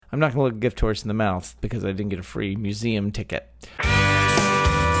I'm not going to look a gift horse in the mouth because I didn't get a free museum ticket.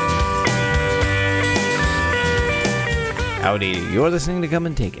 Howdy, you're listening to Come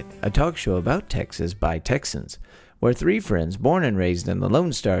and Take It, a talk show about Texas by Texans, where three friends born and raised in the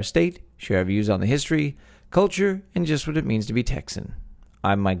Lone Star State share views on the history, culture, and just what it means to be Texan.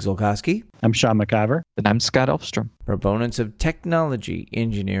 I'm Mike Zolkowski. I'm Sean McIver. And I'm Scott Elfstrom. Proponents of technology,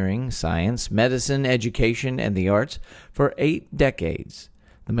 engineering, science, medicine, education, and the arts for 8 decades,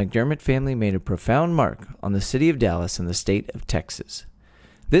 the McDermott family made a profound mark on the city of Dallas and the state of Texas.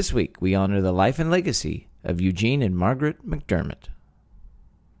 This week, we honor the life and legacy of Eugene and Margaret McDermott.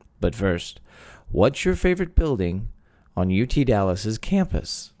 But first, what's your favorite building on UT Dallas's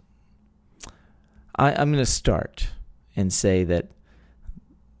campus? I'm going to start and say that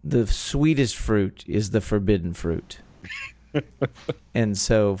the sweetest fruit is the forbidden fruit. And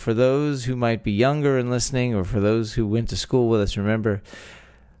so for those who might be younger and listening, or for those who went to school with us, remember,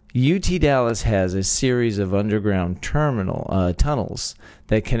 UT Dallas has a series of underground tunnels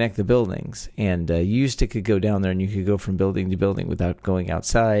that connect the buildings. And you used to could go down there and you could go from building to building without going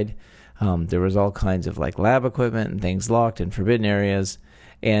outside. There was all kinds of like lab equipment and things locked in forbidden areas.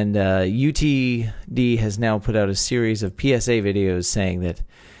 And UTD has now put out a series of PSA videos saying that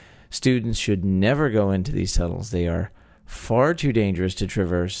students should never go into these tunnels. They are far too dangerous to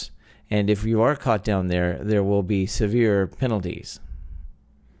traverse. And if you are caught down there, there will be severe penalties.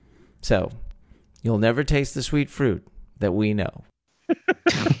 So, you'll never taste the sweet fruit that we know.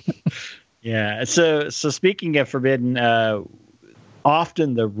 Yeah. So speaking of forbidden,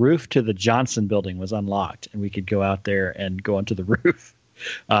 often the roof to the Johnson building was unlocked, and we could go out there and go onto the roof.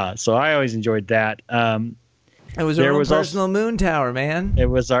 So I always enjoyed that. It was our own personal moon tower, man. It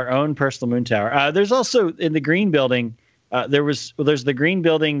was our own personal moon tower. There's also in the green building. There's the green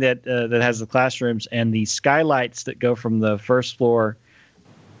building that has the classrooms and the skylights that go from the first floor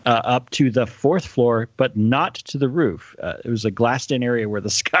up to the fourth floor, but not to the roof. It was a glassed-in area where the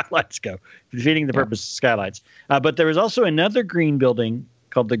skylights go, defeating the purpose of skylights. But there was also another green building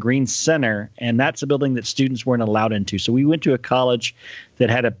called the Green Center, and that's a building that students weren't allowed into. So we went to a college that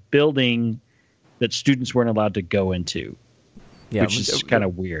had a building that students weren't allowed to go into, which is kind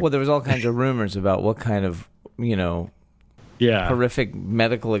of weird. Well, there was all kinds of rumors about what kind of, horrific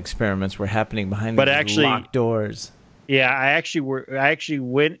medical experiments were happening behind these locked doors. Yeah, I actually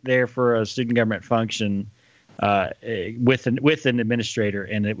went there for a student government function with an administrator,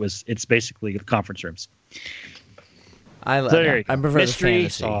 and it's basically conference rooms. I prefer mystery the fantasy.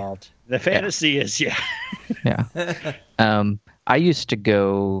 Solved. The fantasy is Yeah. I used to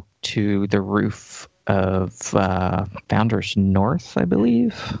go to the roof of Founders North, I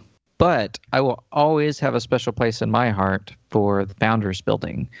believe. But I will always have a special place in my heart for the Founders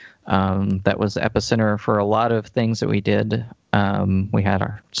Building. That was the epicenter for a lot of things that we did. We had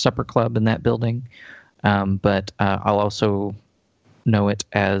our supper club in that building. But I'll also know it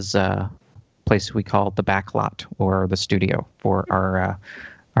as a place we call the back lot or the studio for our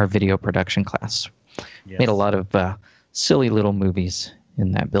video production class. Yes. Made a lot of silly little movies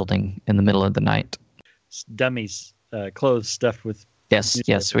in that building in the middle of the night. Dummies, clothes stuffed with. Yes.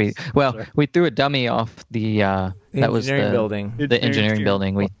 We threw a dummy off the engineering building. The engineering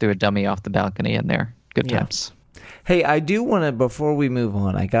building. We threw a dummy off the balcony in there. Good times. Hey, I do want to, before we move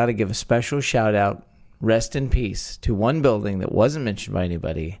on, I got to give a special shout out, rest in peace, to one building that wasn't mentioned by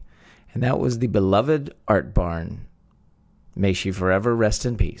anybody, and that was the beloved Art Barn. May she forever rest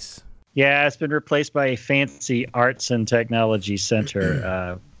in peace. Yeah, it's been replaced by a fancy Arts and Technology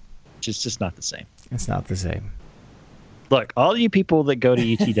Center, which is just not the same. It's not the same. Look, all you people that go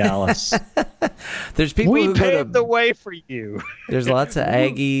to UT Dallas, there's people who paved the way for you. There's lots of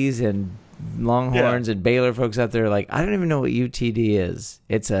Aggies and Longhorns and Baylor folks out there like, I don't even know what UTD is.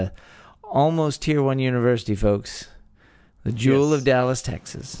 It's a almost Tier 1 university, folks. The jewel of Dallas,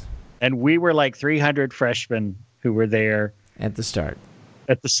 Texas. And we were like 300 freshmen who were there. At the start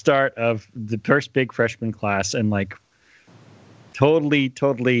of the first big freshman class, and like totally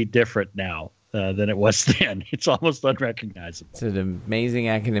different now than it was then. It's almost unrecognizable. It's an amazing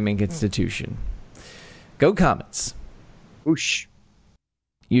academic institution. Go Comets. Whoosh.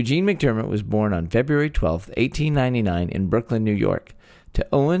 Eugene McDermott was born on February 12, 1899 in Brooklyn, New York, to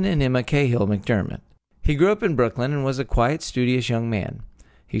Owen and Emma Cahill McDermott. He grew up in Brooklyn and was a quiet, studious young man.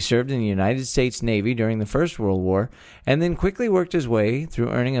 He served in the United States Navy during the First World War and then quickly worked his way through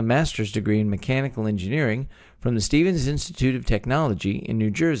earning a master's degree in mechanical engineering from the Stevens Institute of Technology in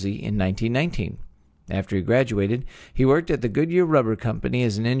New Jersey in 1919. After he graduated, he worked at the Goodyear Rubber Company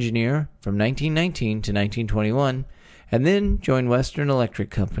as an engineer from 1919 to 1921 and then joined Western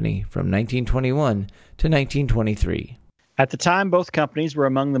Electric Company from 1921 to 1923. At the time, both companies were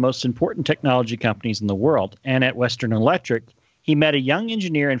among the most important technology companies in the world, and at Western Electric, he met a young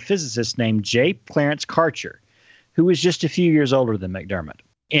engineer and physicist named J. Clarence Karcher, who was just a few years older than McDermott.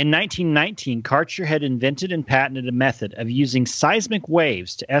 In 1919, Karcher had invented and patented a method of using seismic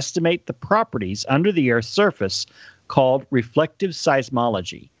waves to estimate the properties under the Earth's surface called reflective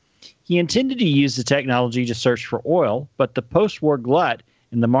seismology. He intended to use the technology to search for oil, but the post-war glut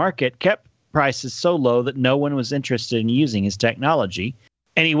in the market kept prices so low that no one was interested in using his technology,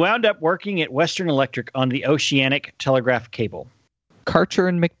 and he wound up working at Western Electric on the oceanic telegraph cable. Karcher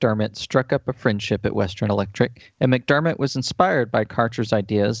and McDermott struck up a friendship at Western Electric, and McDermott was inspired by Karcher's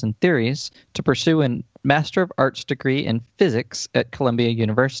ideas and theories to pursue a Master of Arts degree in physics at Columbia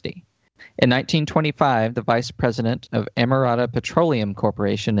University. In 1925, the vice president of Amerada Petroleum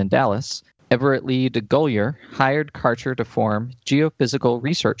Corporation in Dallas, Everett Lee de Golyer, hired Karcher to form Geophysical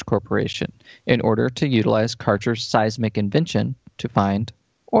Research Corporation in order to utilize Karcher's seismic invention to find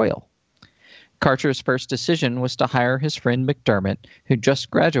oil. Karcher's first decision was to hire his friend McDermott, who just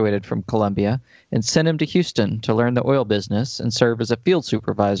graduated from Columbia, and send him to Houston to learn the oil business and serve as a field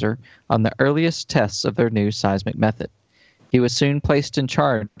supervisor on the earliest tests of their new seismic method. He was soon placed in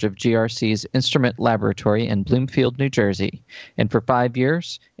charge of GRC's instrument laboratory in Bloomfield, New Jersey, and for 5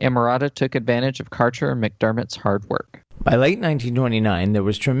 years, Amerada took advantage of Karcher and McDermott's hard work. By late 1929, there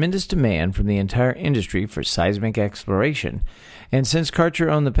was tremendous demand from the entire industry for seismic exploration, and since Karcher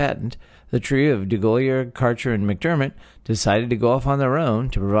owned the patent, the trio of de Golyer, Karcher, and McDermott decided to go off on their own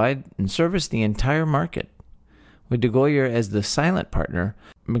to provide and service the entire market. With de Golyer as the silent partner,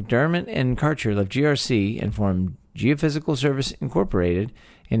 McDermott and Karcher left GRC and formed Geophysical Service Incorporated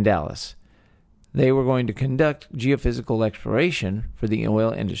in Dallas. They were going to conduct geophysical exploration for the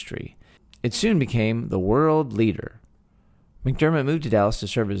oil industry. It soon became the world leader. McDermott moved to Dallas to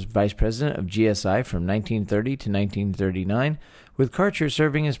serve as vice president of GSI from 1930 to 1939, with Karcher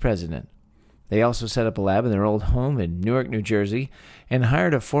serving as president. They also set up a lab in their old home in Newark, New Jersey, and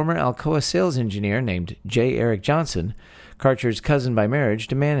hired a former Alcoa sales engineer named J. Eric Johnson, Karcher's cousin by marriage,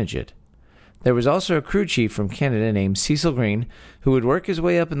 to manage it. There was also a crew chief from Canada named Cecil Green, who would work his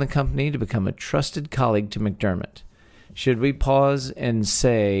way up in the company to become a trusted colleague to McDermott. Should we pause and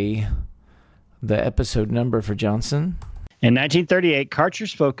say the episode number for Johnson? In 1938,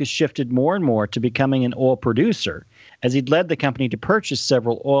 Karcher's focus shifted more and more to becoming an oil producer, as he'd led the company to purchase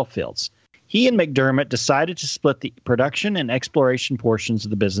several oil fields. He and McDermott decided to split the production and exploration portions of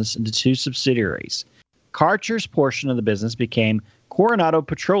the business into two subsidiaries. Karcher's portion of the business became Coronado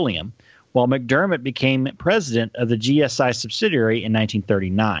Petroleum, while McDermott became president of the GSI subsidiary in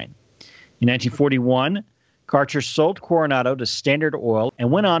 1939. In 1941, Karcher sold Coronado to Standard Oil and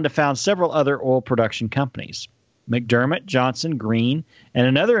went on to found several other oil production companies. McDermott, Johnson, Green, and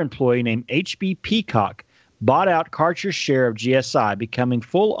another employee named H.B. Peacock bought out Karcher's share of GSI, becoming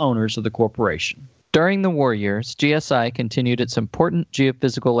full owners of the corporation. During the war years, GSI continued its important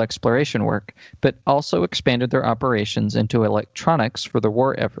geophysical exploration work, but also expanded their operations into electronics for the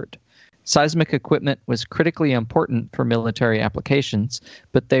war effort. Seismic equipment was critically important for military applications,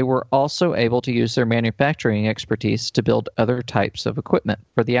 but they were also able to use their manufacturing expertise to build other types of equipment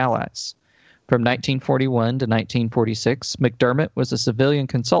for the Allies. From 1941 to 1946, McDermott was a civilian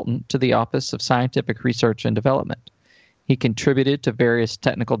consultant to the Office of Scientific Research and Development. He contributed to various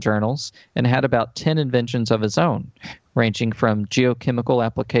technical journals and had about 10 inventions of his own, ranging from geochemical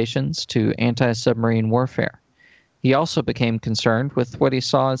applications to anti-submarine warfare. He also became concerned with what he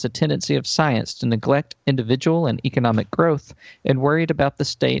saw as a tendency of science to neglect individual and economic growth and worried about the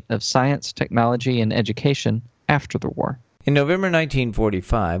state of science, technology, and education after the war. In November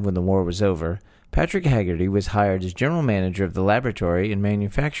 1945, when the war was over, Patrick Haggerty was hired as general manager of the Laboratory and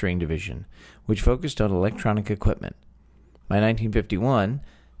Manufacturing Division, which focused on electronic equipment. By 1951,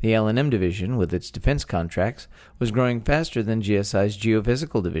 the L&M division, with its defense contracts, was growing faster than GSI's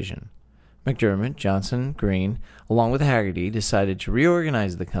geophysical division. McDermott, Johnson, Green, along with Haggerty, decided to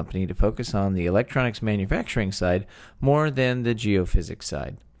reorganize the company to focus on the electronics manufacturing side more than the geophysics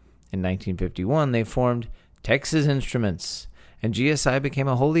side. In 1951, they formed Texas Instruments, and GSI became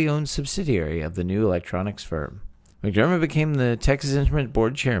a wholly owned subsidiary of the new electronics firm. McDermott became the Texas Instruments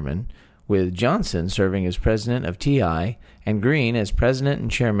board chairman, with Johnson serving as president of TI and Green as president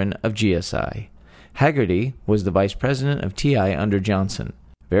and chairman of GSI. Haggerty was the vice president of TI under Johnson.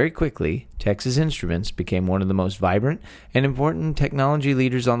 Very quickly, Texas Instruments became one of the most vibrant and important technology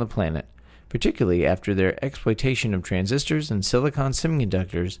leaders on the planet, particularly after their exploitation of transistors and silicon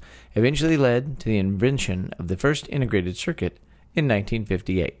semiconductors eventually led to the invention of the first integrated circuit in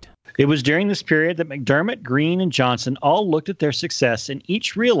 1958. It was during this period that McDermott, Green, and Johnson all looked at their success and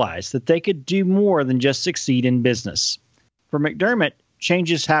each realized that they could do more than just succeed in business. For McDermott,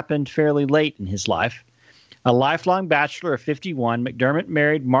 changes happened fairly late in his life. A lifelong bachelor of 51, McDermott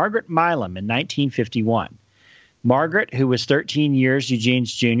married Margaret Milam in 1951. Margaret, who was 13 years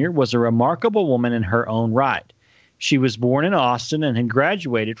Eugene's junior, was a remarkable woman in her own right. She was born in Austin and had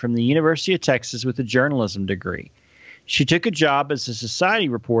graduated from the University of Texas with a journalism degree. She took a job as a society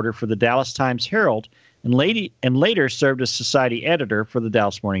reporter for the Dallas Times-Herald and later served as society editor for the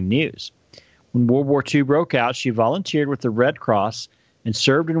Dallas Morning News. When World War II broke out, she volunteered with the Red Cross and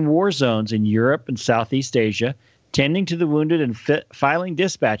served in war zones in Europe and Southeast Asia, tending to the wounded and filing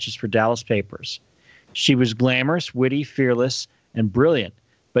dispatches for Dallas papers. She was glamorous, witty, fearless, and brilliant,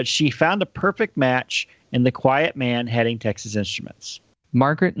 but she found a perfect match in the quiet man heading Texas Instruments.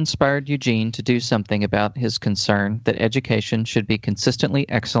 Margaret inspired Eugene to do something about his concern that education should be consistently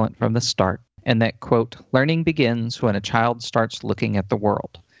excellent from the start, and that, quote, learning begins when a child starts looking at the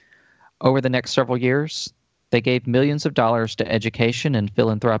world. Over the next several years, they gave millions of dollars to education and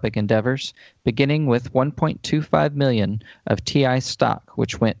philanthropic endeavors, beginning with $1.25 million of TI stock,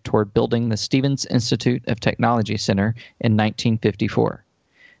 which went toward building the Stevens Institute of Technology Center in 1954.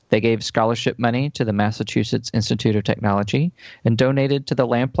 They gave scholarship money to the Massachusetts Institute of Technology and donated to the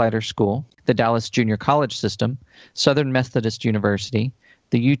Lamplighter School, the Dallas Junior College System, Southern Methodist University,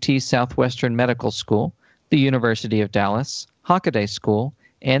 the UT Southwestern Medical School, the University of Dallas, Hockaday School,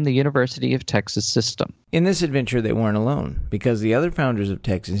 and the University of Texas System. In this adventure, they weren't alone, because the other founders of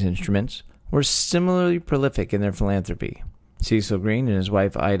Texas Instruments were similarly prolific in their philanthropy. Cecil Green and his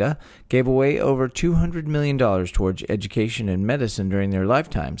wife Ida gave away over $200 million towards education and medicine during their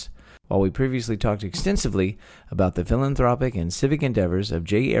lifetimes, while we previously talked extensively about the philanthropic and civic endeavors of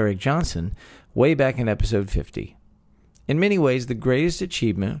J. Eric Johnson way back in episode 50. In many ways, the greatest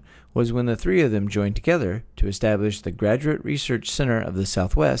achievement was when the three of them joined together to establish the Graduate Research Center of the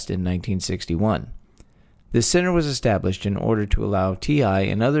Southwest in 1961. This center was established in order to allow TI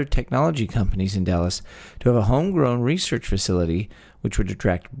and other technology companies in Dallas to have a homegrown research facility which would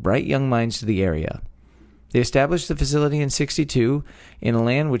attract bright young minds to the area. They established the facility in 1962 in a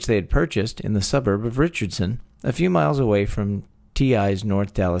land which they had purchased in the suburb of Richardson, a few miles away from TI's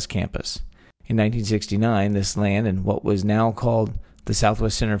North Dallas campus. In 1969, this land, and what was now called the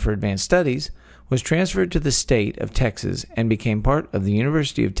Southwest Center for Advanced Studies, was transferred to the state of Texas and became part of the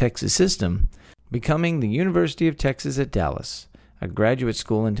University of Texas System, becoming the University of Texas at Dallas, a graduate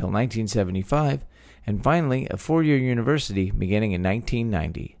school until 1975, and finally a four-year university beginning in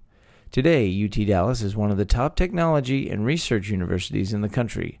 1990. Today, UT Dallas is one of the top technology and research universities in the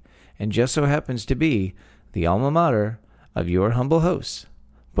country, and just so happens to be the alma mater of your humble hosts.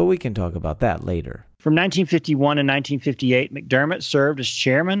 But we can talk about that later. From 1951 to 1958, McDermott served as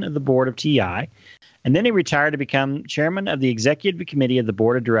chairman of the board of TI, and then he retired to become chairman of the executive committee of the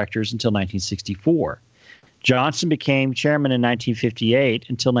board of directors until 1964. Johnson became chairman in 1958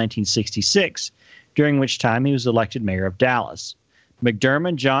 until 1966, during which time he was elected mayor of Dallas.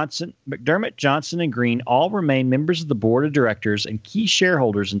 McDermott, Johnson, and Green all remained members of the board of directors and key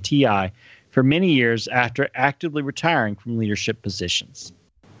shareholders in TI for many years after actively retiring from leadership positions.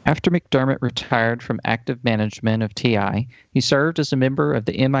 After McDermott retired from active management of TI, he served as a member of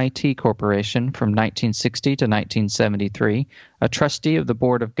the MIT Corporation from 1960 to 1973, a trustee of the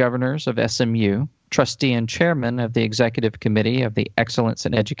Board of Governors of SMU, trustee and chairman of the Executive Committee of the Excellence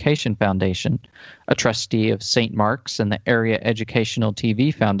in Education Foundation, a trustee of St. Mark's and the Area Educational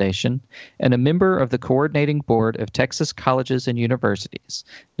TV Foundation, and a member of the Coordinating Board of Texas Colleges and Universities,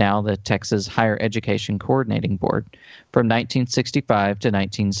 now the Texas Higher Education Coordinating Board, from 1965 to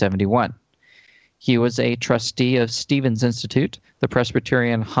 1971. He was a trustee of Stevens Institute, the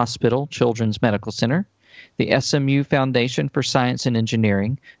Presbyterian Hospital Children's Medical Center, the SMU Foundation for Science and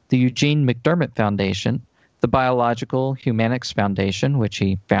Engineering, the Eugene McDermott Foundation, the Biological Humanics Foundation, which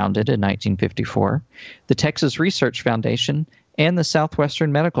he founded in 1954, the Texas Research Foundation, and the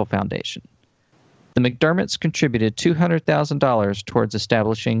Southwestern Medical Foundation. The McDermotts contributed $200,000 towards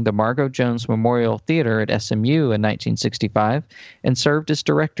establishing the Margo Jones Memorial Theater at SMU in 1965 and served as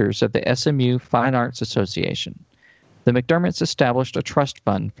directors of the SMU Fine Arts Association. The McDermotts established a trust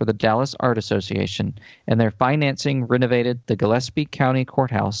fund for the Dallas Art Association, and their financing renovated the Gillespie County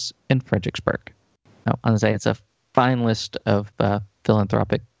Courthouse in Fredericksburg. I want to say it's a fine list of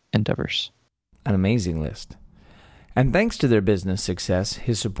philanthropic endeavors. An amazing list. And thanks to their business success,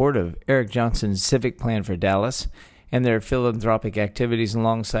 his support of Eric Johnson's civic plan for Dallas, and their philanthropic activities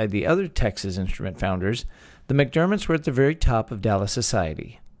alongside the other Texas Instrument founders, the McDermotts were at the very top of Dallas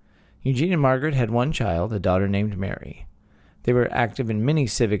society. Eugene and Margaret had one child, a daughter named Mary. They were active in many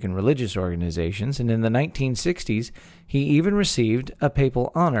civic and religious organizations, and in the 1960s, he even received a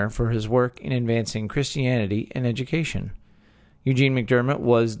papal honor for his work in advancing Christianity and education. Eugene McDermott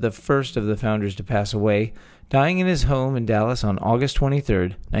was the first of the founders to pass away, dying in his home in Dallas on August 23,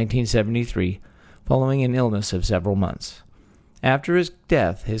 1973, following an illness of several months. After his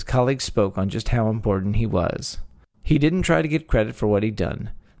death, his colleagues spoke on just how important he was. He didn't try to get credit for what he'd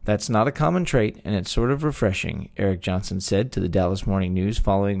done. That's not a common trait, and it's sort of refreshing, Eric Johnson said to the Dallas Morning News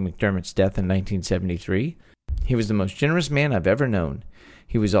following McDermott's death in 1973. He was the most generous man I've ever known.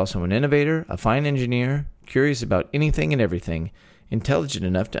 He was also an innovator, a fine engineer, curious about anything and everything, intelligent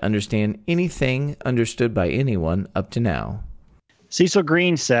enough to understand anything understood by anyone up to now. Cecil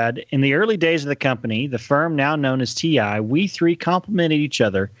Green said, "In the early days of the company, the firm now known as TI, we three complemented each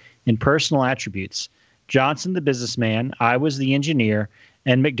other in personal attributes. Johnson, the businessman, I was the engineer,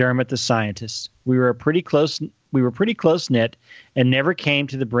 and McDermott, the scientist. We were pretty close knit and never came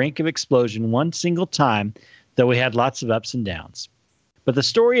to the brink of explosion one single time, though we had lots of ups and downs." But the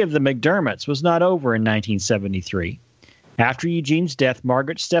story of the McDermotts was not over in 1973. After Eugene's death,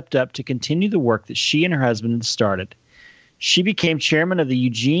 Margaret stepped up to continue the work that she and her husband had started. She became chairman of the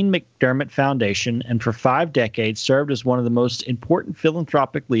Eugene McDermott Foundation and for 5 decades served as one of the most important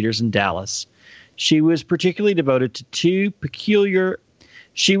philanthropic leaders in Dallas. She was devoted to two particular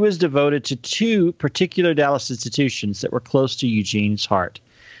Dallas institutions that were close to Eugene's heart: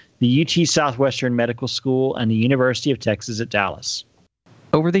 the UT Southwestern Medical School and the University of Texas at Dallas.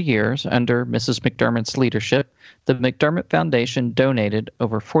 Over the years, under Mrs. McDermott's leadership, the McDermott Foundation donated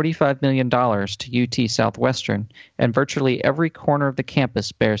over $45 million to UT Southwestern, and virtually every corner of the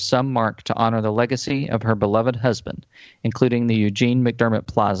campus bears some mark to honor the legacy of her beloved husband, including the Eugene McDermott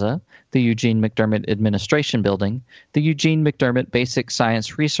Plaza, the Eugene McDermott Administration Building, the Eugene McDermott Basic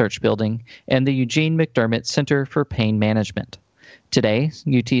Science Research Building, and the Eugene McDermott Center for Pain Management. Today,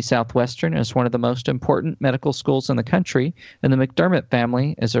 UT Southwestern is one of the most important medical schools in the country, and the McDermott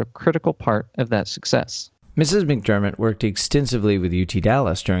family is a critical part of that success. Mrs. McDermott worked extensively with UT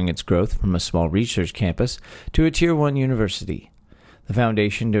Dallas during its growth from a small research campus to a Tier 1 university. The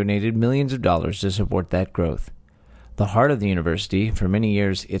foundation donated millions of dollars to support that growth. The heart of the university, for many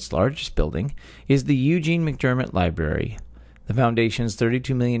years its largest building, is the Eugene McDermott Library. The foundation's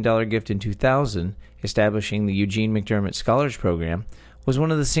 $32 million gift in 2000, establishing the Eugene McDermott Scholars Program, was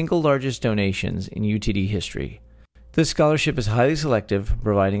one of the single largest donations in UTD history. This scholarship is highly selective,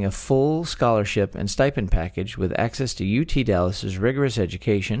 providing a full scholarship and stipend package with access to UT Dallas's rigorous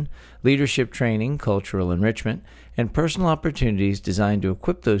education, leadership training, cultural enrichment, and personal opportunities designed to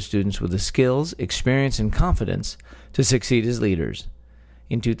equip those students with the skills, experience, and confidence to succeed as leaders.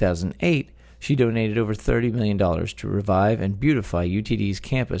 In 2008, she donated over $30 million to revive and beautify UTD's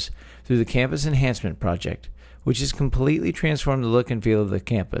campus through the Campus Enhancement Project, which has completely transformed the look and feel of the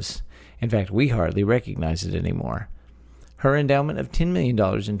campus. In fact, we hardly recognize it anymore. Her endowment of $10 million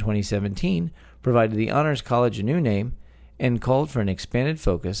in 2017 provided the Honors College a new name and called for an expanded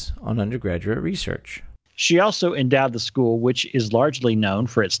focus on undergraduate research. She also endowed the school, which is largely known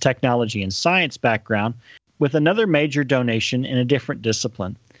for its technology and science background, with another major donation in a different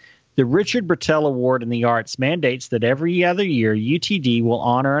discipline. The Richard Bertell Award in the Arts mandates that every other year UTD will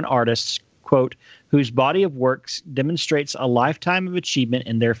honor an artist, quote, whose body of works demonstrates a lifetime of achievement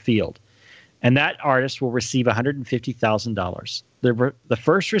in their field, and that artist will receive $150,000. The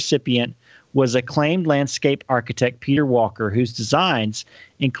first recipient was acclaimed landscape architect Peter Walker, whose designs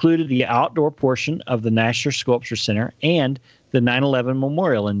included the outdoor portion of the Nasher Sculpture Center and the 9/11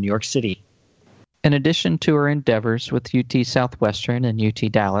 Memorial in New York City. In addition to her endeavors with UT Southwestern and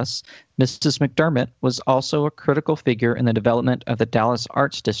UT Dallas, Mrs. McDermott was also a critical figure in the development of the Dallas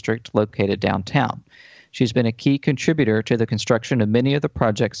Arts District located downtown. She's been a key contributor to the construction of many of the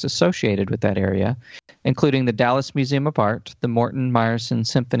projects associated with that area, including the Dallas Museum of Art, the Morton Meyerson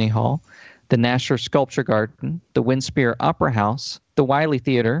Symphony Hall, the Nasher Sculpture Garden, the Winspear Opera House, the Wiley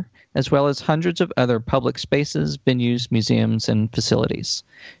Theater, as well as hundreds of other public spaces, venues, museums, and facilities.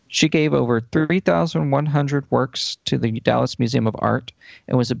 She gave over 3,100 works to the Dallas Museum of Art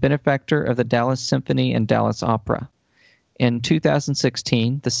and was a benefactor of the Dallas Symphony and Dallas Opera. In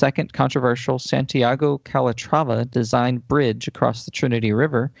 2016, the second controversial Santiago Calatrava designed bridge across the Trinity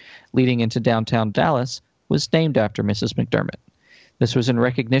River leading into downtown Dallas was named after Mrs. McDermott. This was in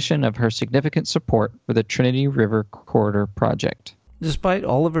recognition of her significant support for the Trinity River Corridor project. Despite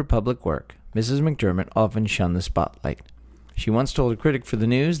all of her public work, Mrs. McDermott often shunned the spotlight. She once told a critic for the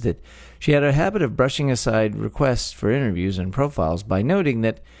News that she had a habit of brushing aside requests for interviews and profiles by noting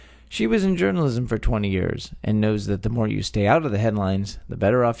that she was in journalism for 20 years and knows that the more you stay out of the headlines, the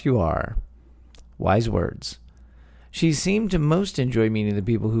better off you are. Wise words. She seemed to most enjoy meeting the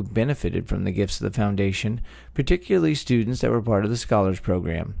people who benefited from the gifts of the foundation, particularly students that were part of the Scholars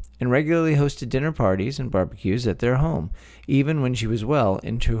Program, and regularly hosted dinner parties and barbecues at their home, even when she was well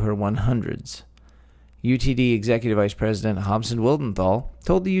into her 100s. UTD Executive Vice President Hobson Wildenthal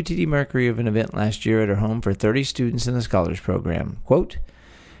told the UTD Mercury of an event last year at her home for 30 students in the Scholars Program, quote,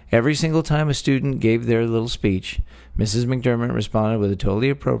 "Every single time a student gave their little speech, Mrs. McDermott responded with a totally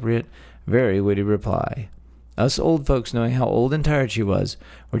appropriate, very witty reply. Us old folks, knowing how old and tired she was,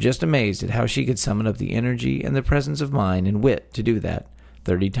 were just amazed at how she could summon up the energy and the presence of mind and wit to do that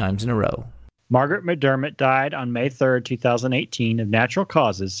 30 times in a row." Margaret McDermott died on May 3rd, 2018, of natural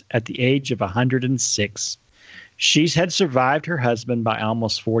causes at the age of 106. She had survived her husband by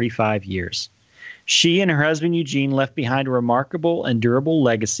almost 45 years. She and her husband Eugene left behind a remarkable and durable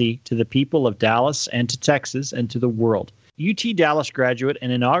legacy to the people of Dallas and to Texas and to the world. UT Dallas graduate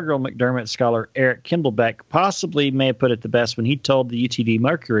and inaugural McDermott scholar Eric Kindlebeck possibly may have put it the best when he told the UTD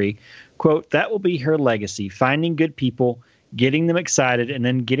Mercury, quote, "That will be her legacy, finding good people, getting them excited, and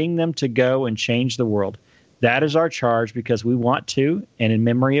then getting them to go and change the world. That is our charge because we want to, and in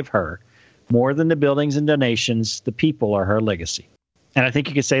memory of her. More than the buildings and donations, the people are her legacy." And I think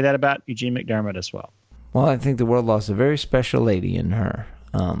you could say that about Eugene McDermott as well. Well, I think the world lost a very special lady in her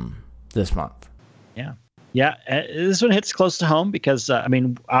this month. Yeah. Yeah, this one hits close to home because,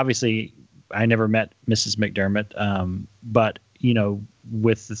 obviously, I never met Mrs. McDermott, but,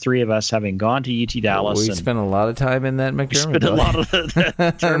 with the three of us having gone to UT Dallas. We spent a lot of time in that McDermott building. A lot of that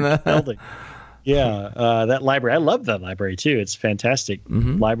McDermott building. Yeah, that library. I love that library, too. It's a fantastic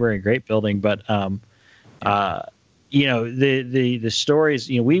library, great building. But, the stories,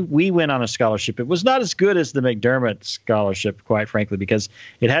 we went on a scholarship. It was not as good as the McDermott scholarship, quite frankly, because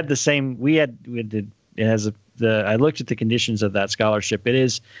it had the same, I looked at the conditions of that scholarship. It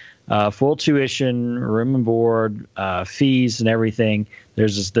is full tuition, room and board, fees and everything.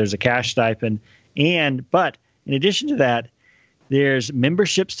 There's a cash stipend, but in addition to that, there's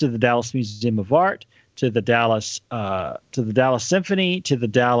memberships to the Dallas Museum of Art, to the Dallas Symphony, to the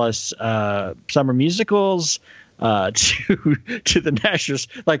Dallas Summer Musicals, to the National.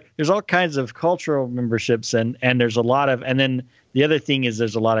 Like, there's all kinds of cultural memberships, and there's a lot of, and then the other thing is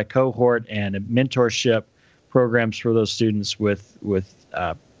there's a lot of cohort and mentorship programs for those students with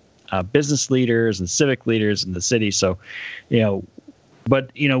business leaders and civic leaders in the city. So, when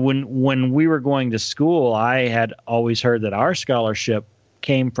we were going to school, I had always heard that our scholarship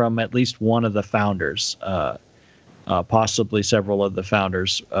came from at least one of the founders. Possibly several of the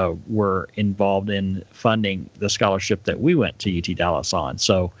founders were involved in funding the scholarship that we went to UT Dallas on.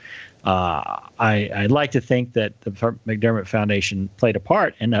 So I'd like to think that the McDermott Foundation played a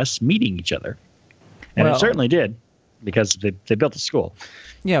part in us meeting each other. And it certainly did, because they built a school.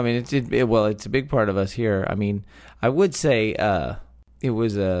 Yeah, I mean, it's a big part of us here. I mean, I would say it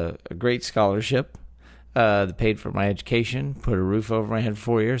was a great scholarship that paid for my education, put a roof over my head for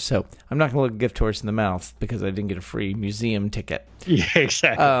 4 years. So I'm not going to look a gift horse in the mouth because I didn't get a free museum ticket. Yeah,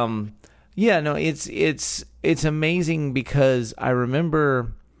 exactly. It's amazing because I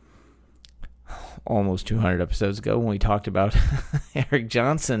remember almost 200 episodes ago when we talked about Eric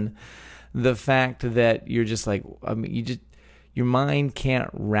Johnson, the fact that you're just like, your mind can't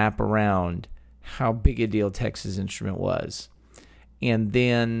wrap around how big a deal Texas Instrument was. And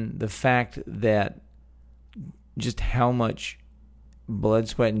then the fact that just how much blood,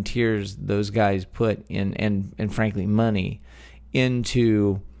 sweat, and tears those guys put in, and frankly money,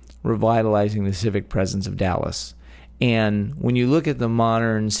 into revitalizing the civic presence of Dallas. And when you look at the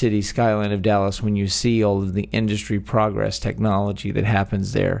modern city skyline of Dallas, when you see all of the industry progress, technology that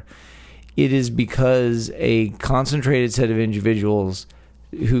happens there, it is because a concentrated set of individuals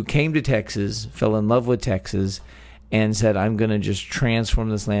who came to Texas, fell in love with Texas, and said, I'm going to just transform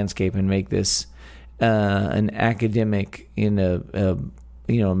this landscape and make this an academic in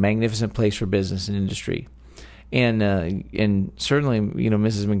a magnificent place for business and industry. And certainly,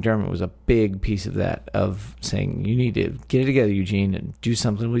 Mrs. McDermott was a big piece of that, of saying, you need to get it together, Eugene, and do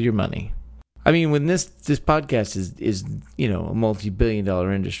something with your money. I mean, when this podcast is a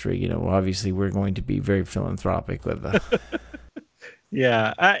multi-billion-dollar industry, obviously we're going to be very philanthropic with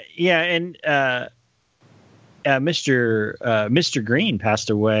and Mr. Green passed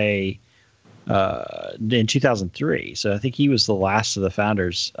away in 2003, so I think he was the last of the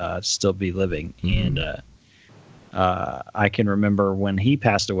founders to still be living. Mm-hmm. And I can remember when he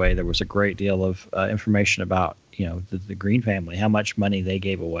passed away, there was a great deal of information about the Green family, how much money they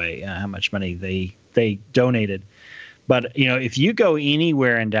gave away, how much money they donated. But if you go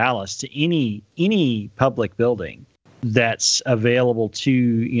anywhere in Dallas to any public building that's available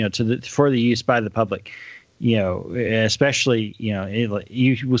for the use by the public, especially,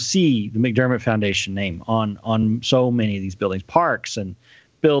 you will see the McDermott Foundation name on so many of these buildings, parks and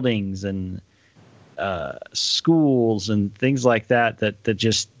buildings and schools and things like that. The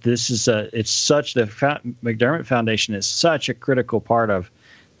McDermott Foundation is such a critical part of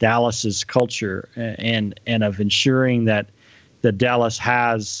Dallas's culture and of ensuring that Dallas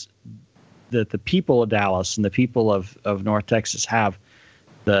has that the people of Dallas and the people of North Texas have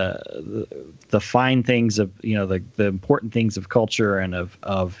the fine things of the important things of culture and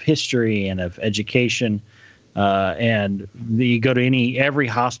of history and of education, and you go to every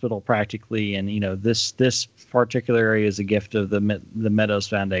hospital practically, and this particular area is a gift of the Meadows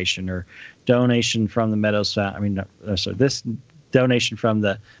Foundation or donation from the Meadows this donation from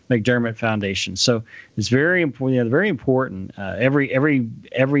the McDermott Foundation. So it's very important. Very important.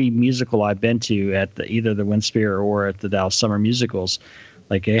 Every musical I've been to at either the Winspear or at the Dallas Summer Musicals,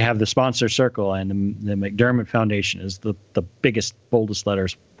 like they have the sponsor circle, and the McDermott Foundation is the biggest, boldest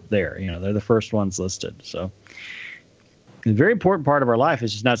letters there. They're the first ones listed. So a very important part of our life.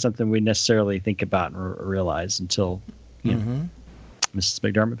 Is just not something we necessarily think about or realize until Mrs.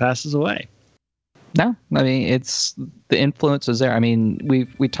 McDermott passes away. No, I mean, it's the influence is there. I mean,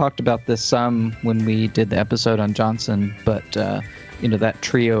 we talked about this some when we did the episode on Johnson, but that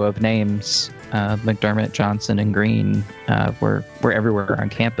trio of names, McDermott, Johnson, and Green, were everywhere on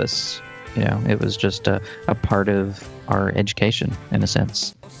campus. It was just a part of our education in a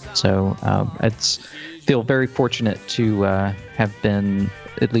sense. So it's feel very fortunate to have been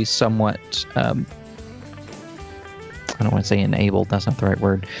at least somewhat. I don't want to say enabled. That's not the right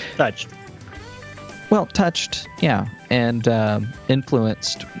word. Touched, yeah, and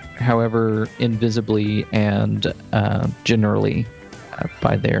influenced, however invisibly and generally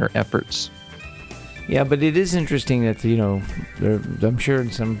by their efforts. Yeah, but it is interesting that, I'm sure in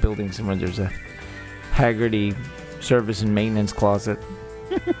some building somewhere there's a Haggerty service and maintenance closet.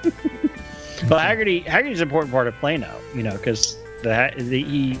 Well, Haggerty's an important part of Plano, because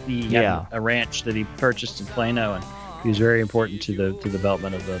he had a ranch that he purchased in Plano, and he was very important to the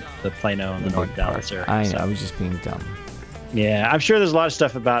development of the Plano and the North Dallas area. I know, I was just being dumb. Yeah, I'm sure there's a lot of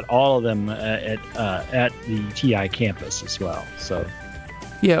stuff about all of them at the TI campus as well. So.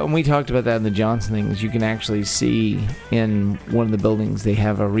 Yeah, and we talked about that in the Johnson things. You can actually see in one of the buildings they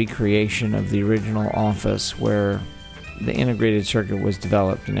have a recreation of the original office where the integrated circuit was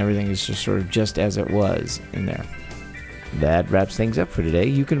developed, and everything is just sort of just as it was in there. That wraps things up for today.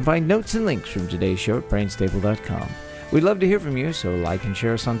 You can find notes and links from today's show at brainstable.com. We'd love to hear from you, so like and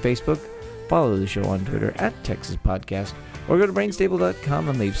share us on Facebook, follow the show on Twitter at Texas Podcast, or go to brainstable.com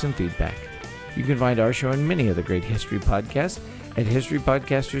and leave some feedback. You can find our show and many other great history podcasts at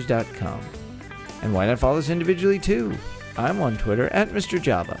historypodcasters.com. And why not follow us individually too? I'm on Twitter at Mr.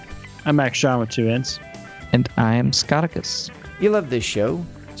 Java. I'm Max Shaw with 2 N's. And I'm Scotticus. You love this show,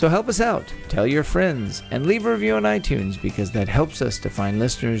 so help us out. Tell your friends and leave a review on iTunes, because that helps us to find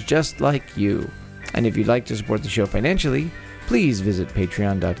listeners just like you. And if you'd like to support the show financially, please visit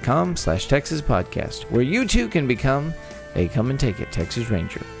patreon.com/Texas Podcast, where you too can become a Come and Take It Texas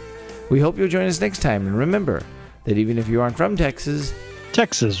Ranger. We hope you'll join us next time, and remember that even if you aren't from Texas,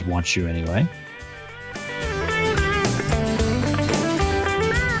 Texas wants you anyway.